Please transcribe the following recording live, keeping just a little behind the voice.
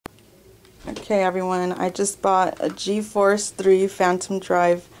Okay everyone, I just bought a G Force 3 Phantom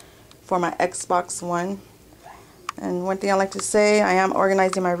drive for my Xbox One. And one thing I like to say, I am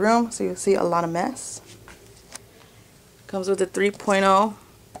organizing my room, so you'll see a lot of mess. Comes with a 3.0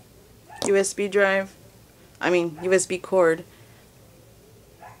 USB drive, USB cord.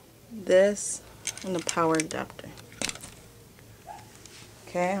 This and the power adapter.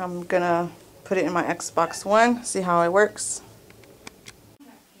 Okay, I'm gonna put it in my Xbox One, see how it works.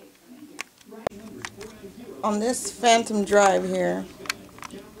 On this Phantom drive here,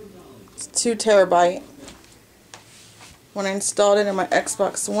 it's 2 terabyte. When I installed it in my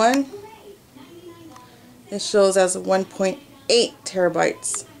Xbox One, it shows as 1.8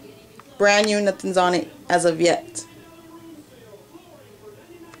 terabytes. Brand new, nothing's on it as of yet.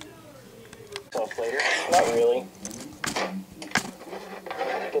 Later? Not really.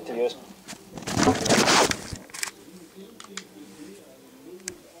 Get the USB.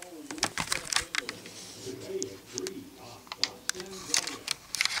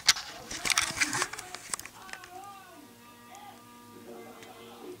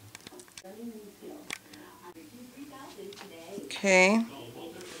 Okay.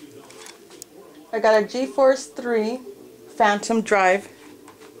 I got a G Force 3 Phantom drive,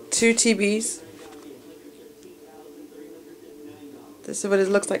 2 TBs. This is what it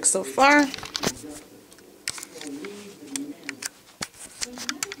looks like so far.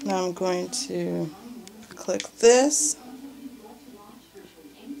 Now I'm going to click this.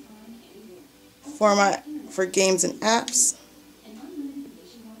 Format for games and apps.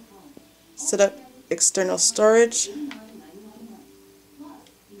 Set up external storage.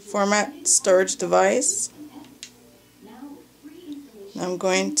 Format storage device. Now I'm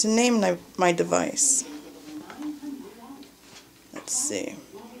going to name my device. Let's see.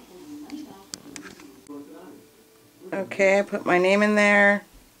 Okay, I put my name in there.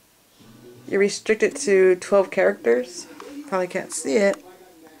 You're restricted to 12 characters. Probably can't see it.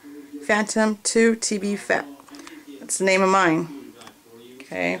 Fantom 2 TB Fat. That's the name of mine.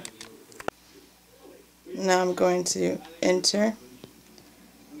 Okay. Now I'm going to enter.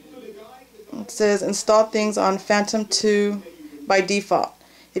 It says install things on Fantom 2 by default.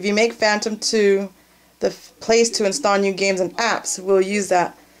 If you make Fantom 2 the place to install new games and apps, we'll use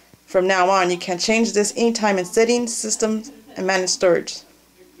that from now on. You can change this anytime in settings, systems, and manage storage.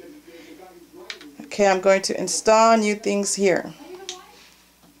 Okay, I'm going to install new things here.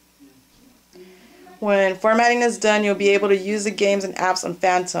 When formatting is done, you'll be able to use the games and apps on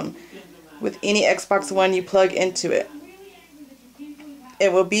Fantom with any Xbox One you plug into it.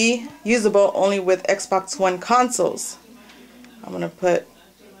 It will be usable only with Xbox One consoles. I'm going to put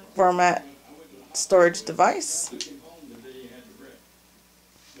format storage device.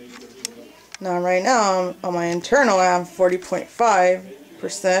 Now right now on my internal I have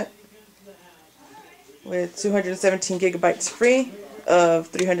 40.5% with 217 gigabytes free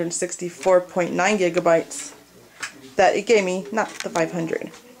of 364.9 gigabytes that it gave me, not the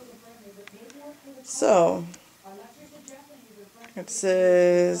 500. So it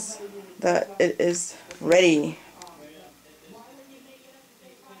says that it is ready.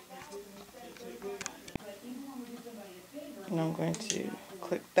 And I'm going to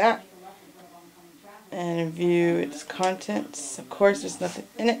click that and view its contents. Of course, there's nothing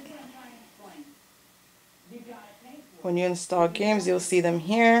in it. When you install games, you'll see them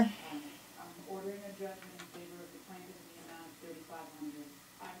here.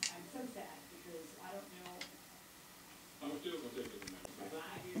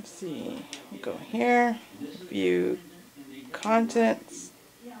 Let's see, go here, view contents,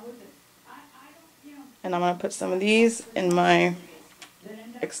 and I'm going to put some of these in my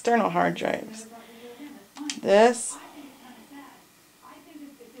external hard drives. This,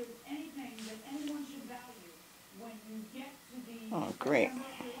 oh great.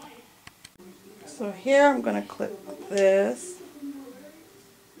 So here I'm going to click this,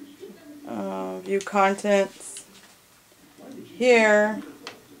 view contents, here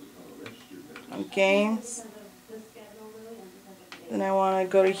on games. Then I want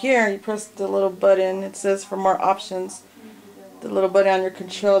to go to here, you press the little button, it says for more options, the little button on your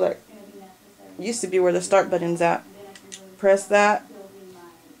control that used to be where the start button's at. Press that,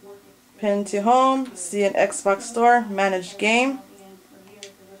 pin to home, see an Xbox store, manage game.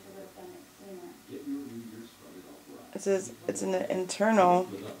 It says it's in the internal.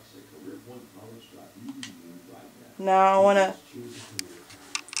 Now I want to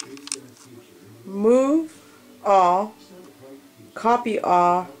move all, copy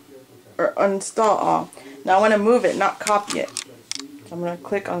all, or uninstall all. Now I want to move it, not copy it. So I'm going to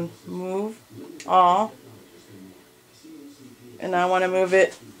click on move all, and I want to move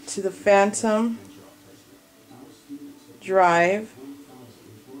it to the Fantom drive.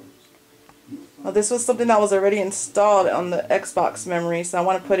 Now this was something that was already installed on the Xbox memory, so I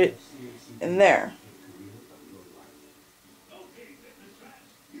want to put it in there.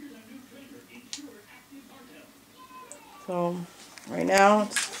 So right now,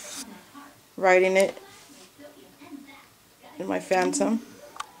 it's writing it in my Fantom.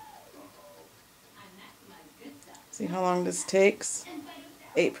 See how long this takes.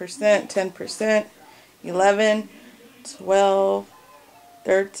 8%, 10%, 11, 12,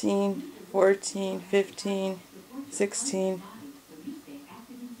 13, 14, 15, 16.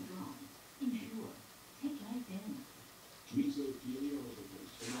 You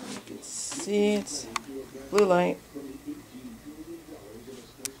can see it's blue light.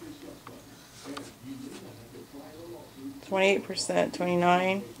 28%,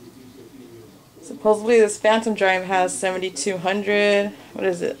 29. Supposedly this Fantom drive has 7,200, what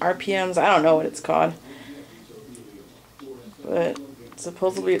is it, RPMs? I don't know what it's called. But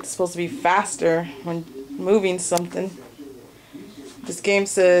supposedly it's supposed to be faster when moving something. This game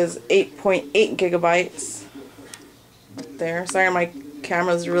says 8.8 gigabytes up there. Sorry, my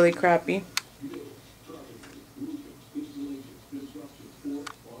camera's really crappy.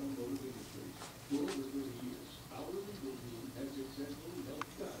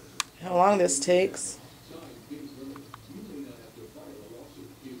 How long this takes.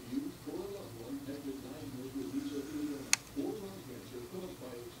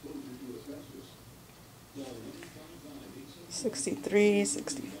 $63,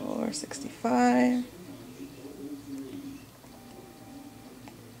 $64, $65.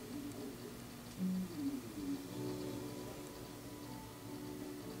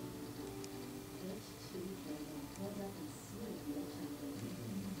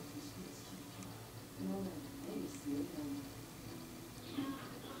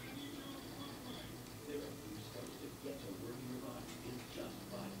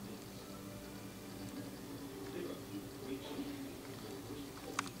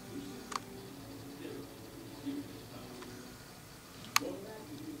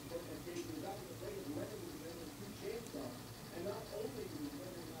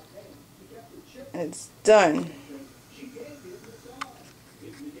 It's done.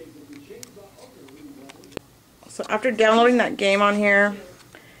 So after downloading that game on here,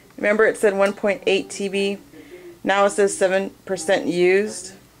 remember it said 1.8 TB. Now it says 7%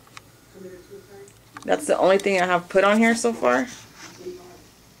 used. That's the only thing I have put on here so far.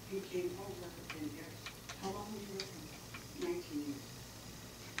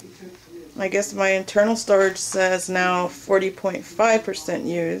 I guess my internal storage says now 40.5%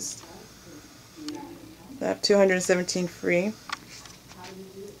 used. I have 217 free.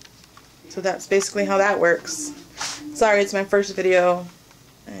 So that's basically how that works. Sorry, it's my first video.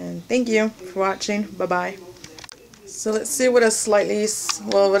 And thank you for watching. Bye-bye. So let's see what a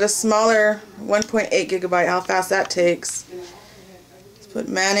with a smaller 1.8 gigabyte, how fast that takes. Let's put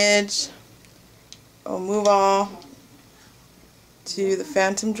manage. I'll move all to the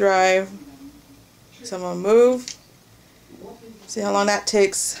Fantom drive. So I'm going to move. See how long that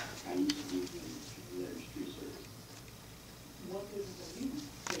takes.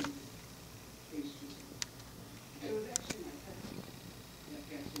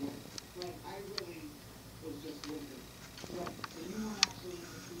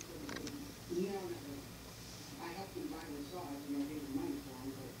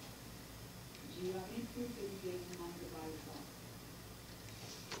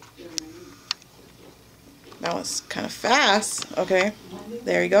 That was kind of fast. Okay,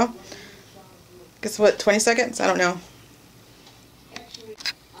 there you go. Guess what, 20 seconds? I don't know.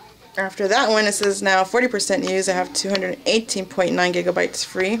 After that one, it says now 40% used. I have 218.9 gigabytes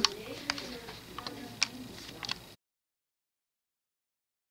free.